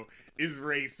 you know, is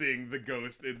racing the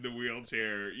ghost in the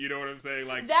wheelchair. You know what I'm saying?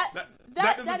 Like that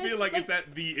doesn't feel like it's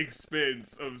at the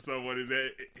expense of someone who's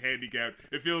handicapped.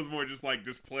 It feels more just like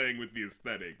just playing with the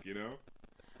aesthetic, you know?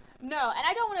 No, and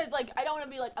I don't want to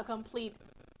be like a complete,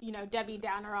 you know, Debbie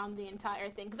Downer on the entire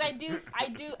thing, because I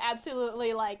do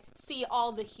absolutely like see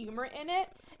all the humor in it.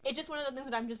 It's just one of the things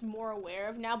that I'm just more aware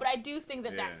of now. But I do think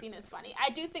that scene is funny.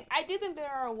 I do think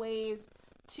there are ways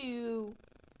to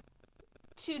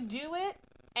do it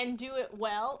and do it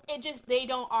well. It just, they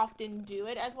don't often do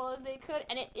it as well as they could,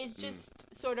 and it is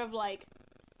just sort of like,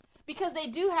 because they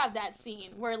do have that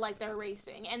scene where like they're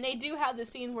racing, and they do have the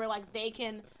scene where like they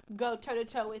can go toe to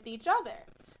toe with each other.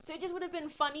 So it just would have been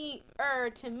funnier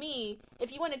to me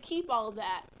if you want to keep all of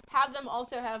that, have them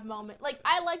also have moments. Like,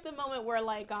 I like the moment where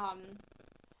like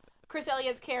Chris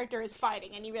Elliott's character is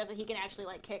fighting and you realize that he can actually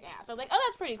like kick ass. I was like, oh,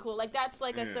 that's pretty cool. Like, that's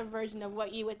like a subversion of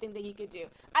what you would think that he could do.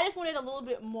 I just wanted a little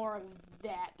bit more of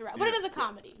that throughout. But it is a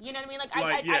comedy. You know what I mean? Like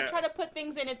I try to put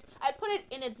things in its, I put it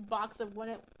in its box of what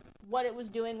it was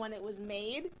doing when it was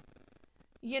made.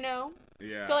 You know?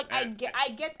 Yeah. So like I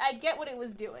get what it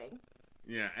was doing.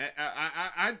 Yeah,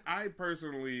 I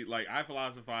personally, like, I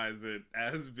philosophize it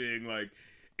as being, like,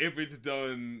 if it's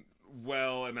done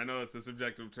well, and I know it's a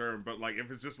subjective term, but, like, if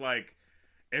it's just, like,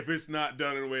 if it's not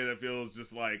done in a way that feels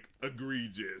just, like,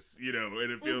 egregious, you know,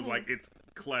 and it feels like it's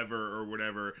clever or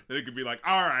whatever, then it could be like,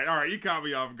 all right, you caught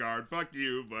me off guard, fuck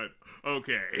you, but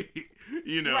okay,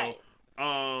 you know?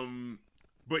 Right.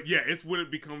 But yeah, it's when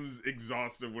it becomes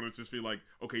exhaustive, when it's just feel like,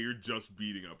 okay, you're just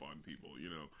beating up on people, you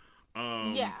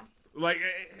know? Yeah. Like,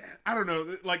 I don't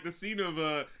know, like the scene of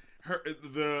the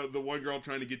one girl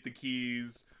trying to get the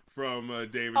keys from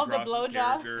David Cross's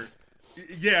character.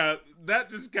 Yeah, that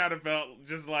just kind of felt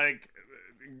just like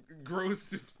gross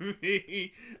to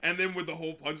me. And then with the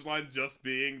whole punchline just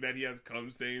being that he has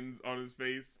cum stains on his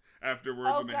face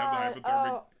afterwards when they have the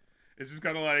hypothermic. It's just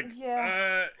kind of like,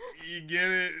 you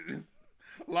get it.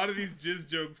 A lot of these jizz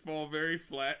jokes fall very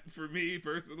flat for me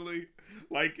personally.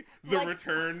 Like the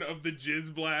return of the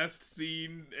jizz blast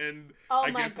scene, and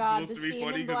I guess it's supposed to be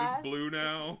funny because it's blue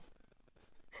now.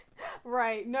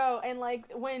 Right. No, and like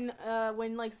when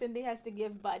like Cindy has to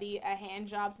give Buddy a hand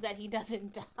job so that he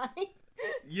doesn't die.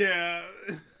 Yeah.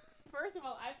 First of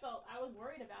all, I was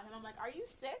worried about him. I'm like, are you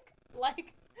sick?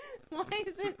 Like, why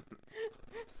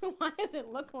does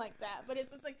it look like that? But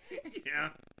it's just like, yeah.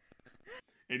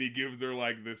 And he gives her,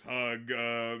 like, this hug,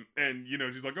 and, you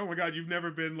know, she's like, oh my god, you've never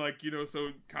been, like, you know, so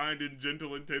kind and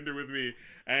gentle and tender with me.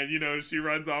 And, you know, she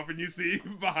runs off, and you see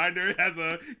behind her has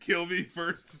a kill me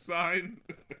first sign.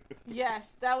 Yes,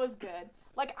 that was good.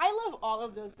 Like, I love all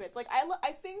of those bits. Like,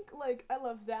 I think, like, I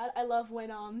love that. I love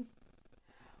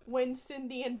when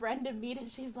Cindy and Brenda meet,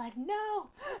 and she's like, no!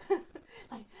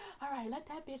 Like, alright, let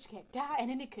that bitch get die, and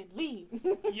then it could leave.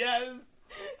 Yes!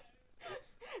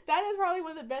 That is probably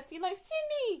one of the best scenes. Like,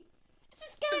 Cindy, it's a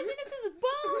skeleton. This is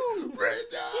bones.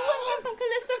 Brenda, you went from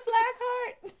Callista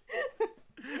Flackhart.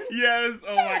 Yes.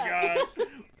 Oh my god.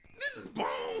 This is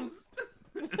bones.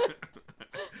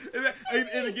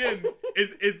 and again,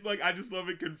 it's like, I just love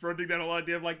it confronting that whole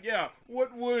idea of like, yeah,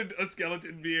 what would a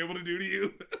skeleton be able to do to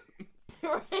you?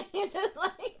 Right. You're just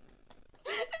like,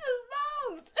 this is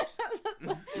bones.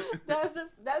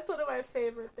 That's one of my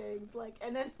favorite things. Like,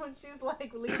 and then when she's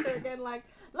like, leaves her again, like,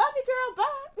 love you, girl,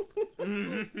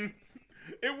 bye.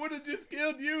 It would have just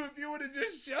killed you if you would have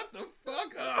just shut the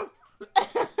fuck up. Is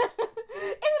it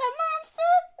a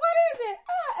monster? What is it?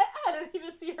 I don't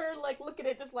even see her like looking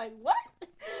at it, just like, what?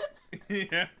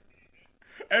 Yeah.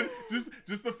 And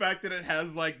just the fact that it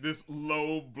has like this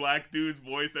low black dude's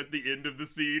voice at the end of the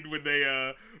scene when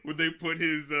they put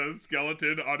his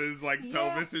skeleton on his like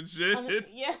pelvis and shit.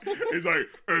 It's like,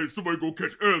 hey, somebody go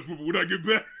catch ass when I get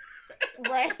back.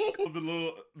 Right.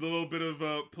 The little bit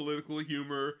of political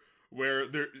humor where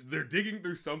they're digging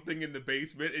through something in the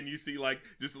basement and you see like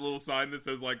just a little sign that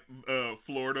says like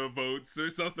Florida votes or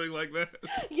something like that.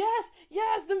 Yes,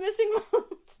 the missing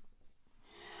votes.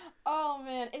 Oh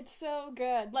man, it's so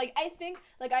good. Like I think,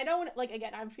 like I don't like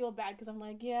again. I feel bad because I'm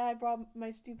like, yeah, I brought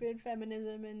my stupid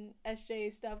feminism and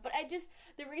SJ stuff, but I just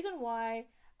the reason why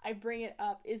I bring it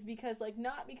up is because like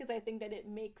not because I think that it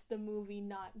makes the movie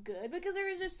not good, because there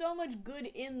is just so much good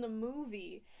in the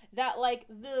movie that like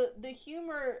the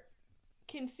humor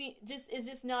can see just is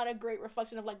just not a great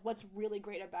reflection of like what's really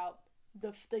great about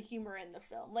the humor in the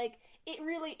film. Like it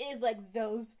really is like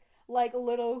those like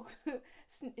little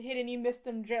hidden you missed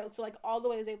them jokes, like all the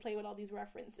ways they play with all these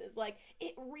references. Like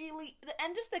it really,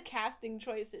 and just the casting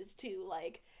choices too,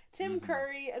 like Tim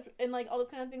Curry and like all those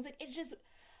kind of things. Like it's just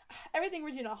everything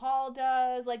Regina Hall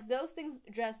does, like those things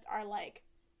just are like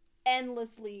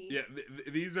endlessly. Yeah,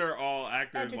 these are all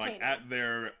actors like at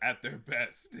their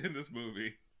best in this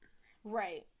movie.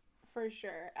 Right. For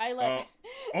sure. I like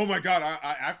oh my god,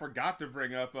 I forgot to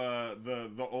bring up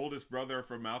the oldest brother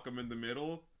from Malcolm in the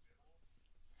Middle.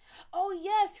 Oh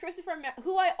yes, Christopher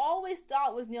who I always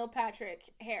thought was Neil Patrick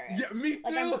Harris. Yeah, me too.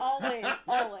 Like I'm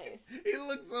always. He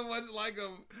looks so much like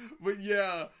him. But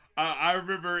yeah, I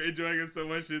remember enjoying it so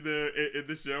much in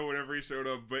the show whenever he showed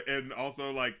up. But and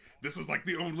also like this was like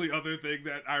the only other thing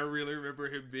that I really remember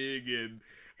him being in.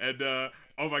 And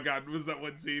oh my god, was that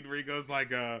one scene where he goes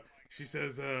like she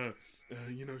says,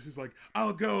 you know, she's like,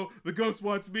 I'll go. The ghost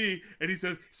wants me. And he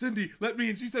says, Cindy, let me.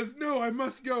 And she says, no, I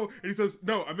must go. And he says,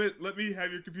 no, I meant, let me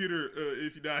have your computer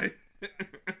if you die.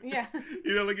 Yeah.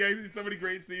 You know, like, yeah, so many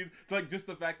great scenes. It's like, just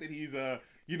the fact that he's,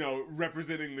 you know,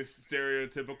 representing this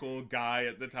stereotypical guy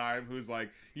at the time who's, like,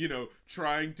 you know,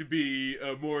 trying to be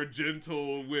more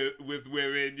gentle with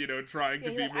women, you know, trying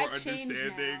to be like, more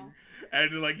understanding.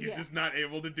 And, like, he's just not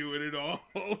able to do it at all.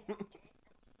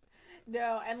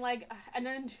 No, and like, and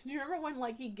then do you remember when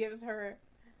like he gives her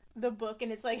the book and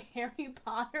it's like Harry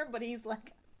Potter, but he's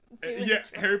like, yeah,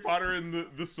 Harry Potter and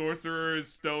the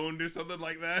Sorcerer's Stone or something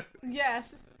like that. Yes.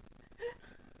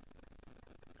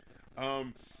 What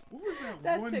was that?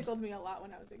 That tickled me a lot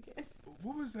when I was a kid.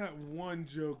 What was that one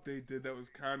joke they did that was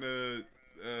kind of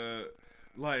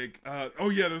like oh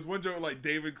yeah, there's one joke like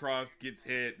David Cross gets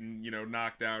hit and you know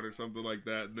knocked out or something like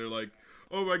that, and they're like,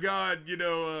 oh my god, you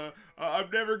know, I'm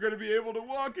never going to be able to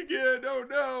walk again, oh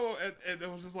no, and it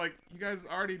was just like, you guys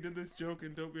already did this joke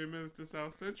in Don't Be a Menace to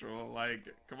South Central, like,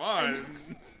 come on.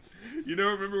 You know,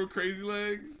 remember with Crazy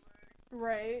Legs?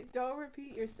 Right, don't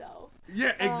repeat yourself.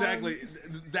 Yeah, exactly.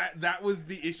 That was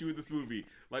the issue with this movie.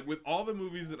 Like, with all the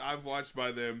movies that I've watched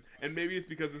by them, and maybe it's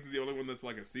because this is the only one that's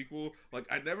like a sequel, like,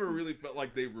 I never really felt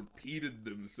like they repeated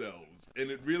themselves,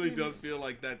 and it really does feel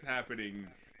like that's happening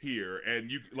here,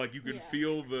 and you can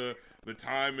feel the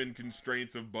time and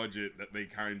constraints of budget that they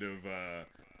kind of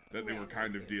they were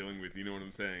kind of dealing with. You know what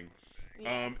I'm saying?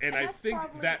 Yeah. And I think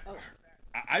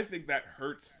I think that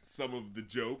hurts some of the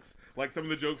jokes. Like some of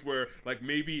the jokes where like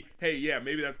maybe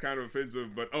maybe that's kind of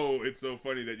offensive, but oh, it's so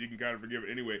funny that you can kind of forgive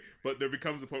it anyway. But there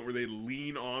becomes a point where they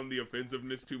lean on the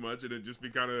offensiveness too much, and it just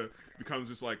becomes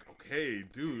just like, okay,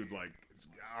 dude, like.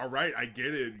 All right, I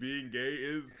get it. Being gay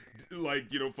is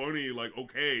like, you know, funny. Like,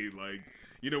 okay, like,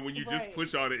 you know, when you just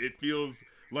push on it, it feels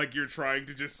like you're trying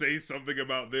to just say something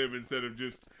about them instead of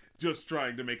just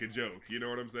trying to make a joke. You know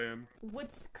what I'm saying?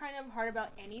 What's kind of hard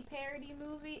about any parody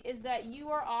movie is that you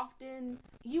often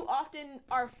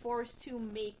are forced to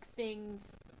make things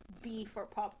be for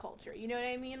pop culture. You know what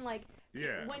I mean? Like,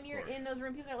 when you're in those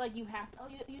rooms, people are like, you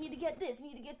need to get this, you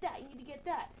need to get that, you need to get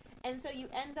that, and so you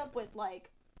end up with like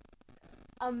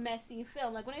a messy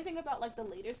film. Like when I think about like the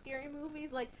later Scary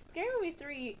movies, like Scary Movie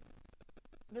 3,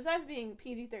 besides being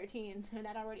PG-13, so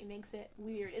that already makes it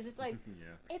weird, is it's like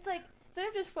it's like instead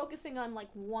of just focusing on like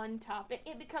one topic,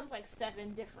 it becomes like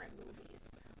 7 different movies.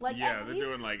 Like they're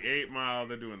doing like 8 Mile,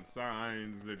 they're doing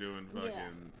Signs, they're doing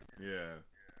fucking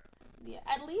yeah.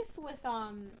 At least with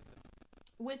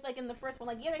like in the first one,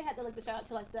 like they had the shout out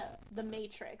to like the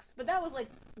Matrix, but that was like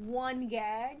one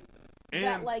gag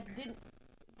that like didn't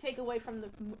take away from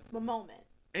the moment.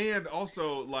 And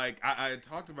also, like, I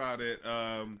talked about it,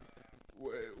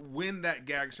 when that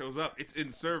gag shows up, it's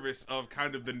in service of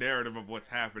kind of the narrative of what's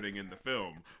happening in the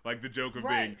film. Like, the joke of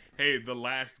being, hey, the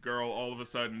last girl all of a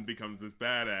sudden becomes this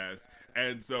badass,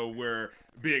 and so we're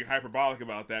being hyperbolic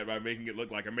about that by making it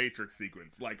look like a Matrix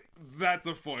sequence. Like, that's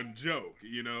a fun joke,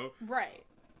 you know? Right.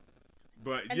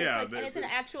 But and yeah, it's, like, and it's an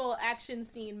actual action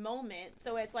scene moment,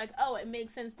 so it's like, oh, it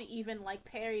makes sense to even like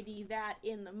parody that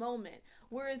in the moment.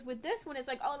 Whereas with this one, it's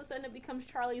like all of a sudden it becomes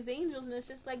Charlie's Angels, and it's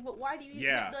just like, but why do you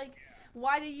like?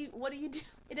 Why do you? What do you do?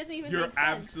 It doesn't even. You're make sense.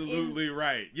 Absolutely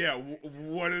right. Yeah,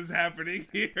 what is happening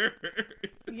here?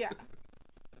 Yeah.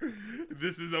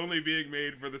 This is only being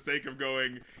made for the sake of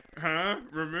going, huh?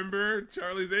 Remember,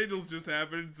 Charlie's Angels just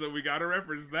happened, so we gotta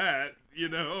reference that, you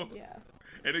know? Yeah.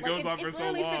 And it goes on for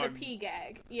so long. It's for the P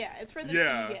gag. Yeah, it's for the P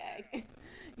gag.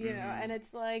 You know, and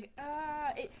it's like,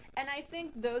 and I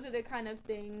think those are the kind of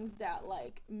things that,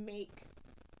 like, make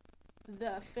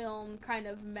the film kind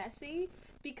of messy.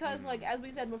 Because, like, as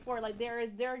we said before, like, there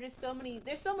are just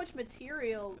there's so much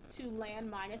material to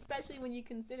landmine, especially when you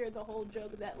consider the whole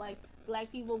joke that, like,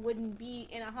 black people wouldn't be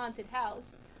in a haunted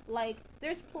house. Like,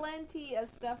 there's plenty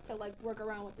of stuff to, like, work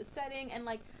around with the setting, and,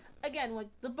 like, again, like,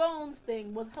 the bones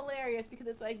thing was hilarious because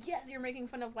it's like, yes, you're making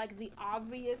fun of, like, the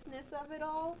obviousness of it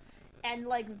all, and,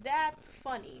 like, that's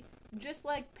funny. Just,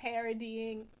 like,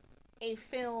 parodying a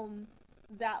film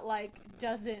that, like,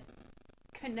 doesn't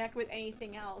connect with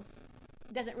anything else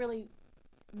doesn't really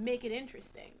make it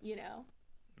interesting, you know?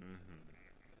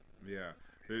 Yeah.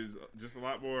 There's just a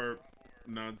lot more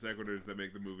non sequiturs that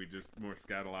make the movie just more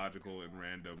scatological and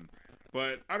random.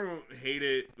 But I don't hate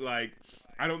it. Like,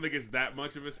 I don't think it's that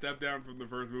much of a step down from the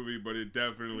first movie, but it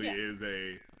definitely is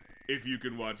a, if you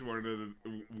can watch one or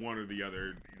the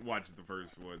other, watch the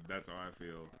first one. That's how I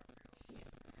feel. Yeah.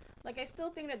 Like, I still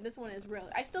think that this one is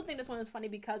funny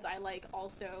because I, like,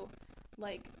 also,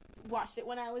 like, watched it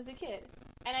when I was a kid.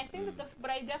 And I think but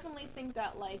I definitely think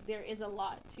that, like, there is a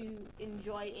lot to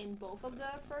enjoy in both of the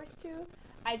first two.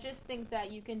 I just think that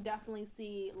you can definitely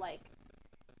see, like,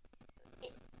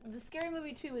 the Scary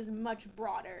Movie 2 is much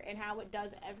broader in how it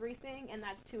does everything, and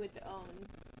that's to its own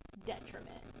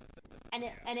detriment. And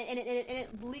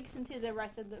it leaks into the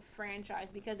rest of the franchise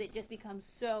because it just becomes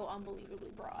so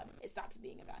unbelievably broad. It stops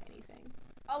being about anything.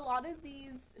 A lot of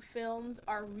these films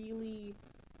are really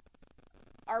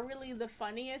the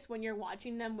funniest when you're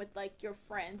watching them with, like, your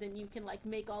friends and you can, like,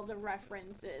 make all the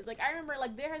references. Like, I remember,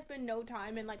 like, there has been no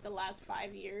time in, like, the last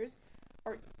 5 years,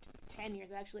 or 10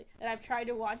 years, actually, that I've tried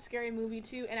to watch Scary Movie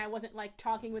 2 and I wasn't, like,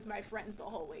 talking with my friends the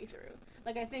whole way through.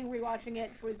 Like, I think rewatching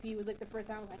it with you was, like, the first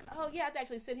time I was like, oh, yeah, I have to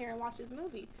actually sit here and watch this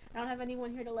movie. I don't have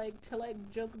anyone here to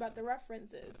joke about the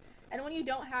references. And when you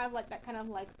don't have, like, that kind of,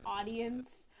 like, audience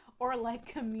or, like,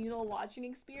 communal watching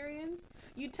experience,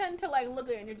 you tend to, like, look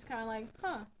at it and you're just kind of like,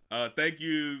 huh. Thank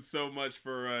you so much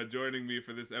for joining me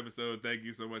for this episode. Thank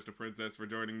you so much to Princess for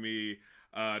joining me.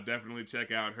 Definitely check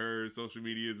out her social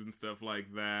medias and stuff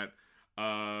like that.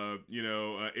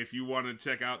 If you want to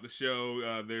check out the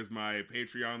show, there's my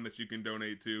Patreon that you can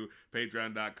donate to,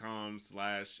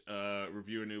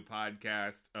 patreon.com/review a new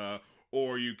podcast,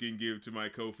 or you can give to my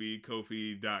Ko-fi,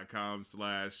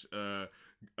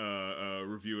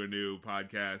 kofi.com/review a new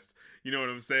podcast. You know what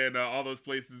I'm saying? All those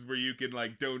places where you can,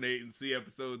 like, donate and see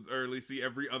episodes early, see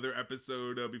every other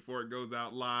episode before it goes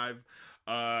out live.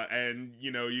 And,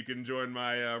 you know, you can join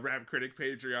my Rap Critic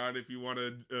Patreon if you want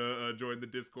to join the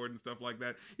Discord and stuff like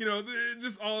that. You know,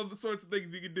 just all the sorts of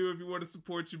things you can do if you want to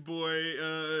support your boy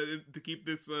to keep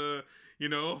this,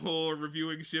 whole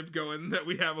reviewing ship going that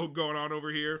we have going on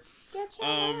over here.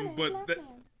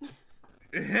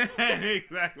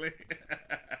 Exactly.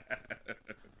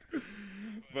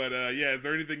 But is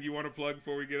there anything you want to plug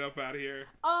before we get up out of here?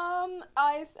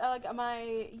 I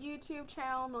my YouTube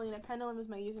channel, Melina Pendulum, is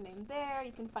my username there.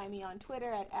 You can find me on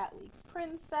Twitter at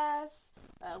 @WeeksPrincess.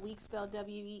 Weeks spelled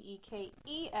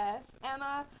WEEKES. And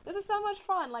this is so much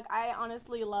fun. Like, I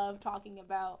honestly love talking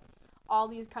about all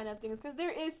these kind of things because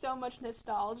there is so much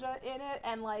nostalgia in it,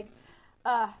 and, like,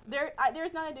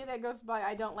 there's not a day that goes by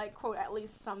I don't, like, quote at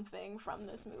least something from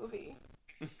this movie.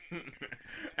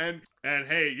 and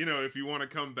hey, you know, if you want to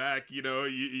come back, you know,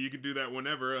 you can do that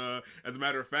whenever. As a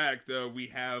matter of fact, we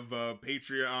have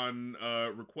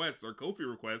Patreon requests or Ko-fi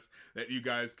requests that you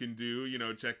guys can do. You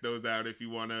know, check those out if you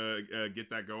want to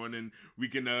get that going, and we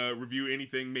can review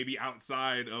anything maybe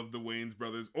outside of the Wayans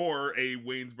Brothers or a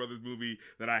Wayans Brothers movie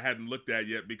that I hadn't looked at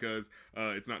yet because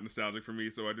it's not nostalgic for me,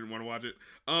 so I didn't want to watch it.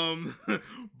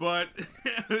 But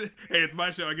hey, it's my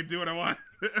show. I can do what I want.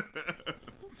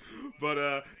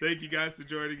 But thank you guys for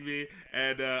joining me,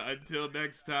 and until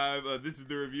next time, this is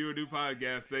the Review a New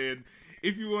Podcast saying,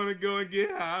 if you want to go and get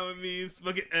high with me,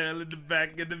 smoke an L in the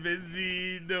back of the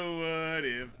benzine, know what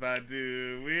if I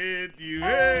do with you?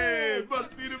 Hey,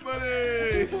 must be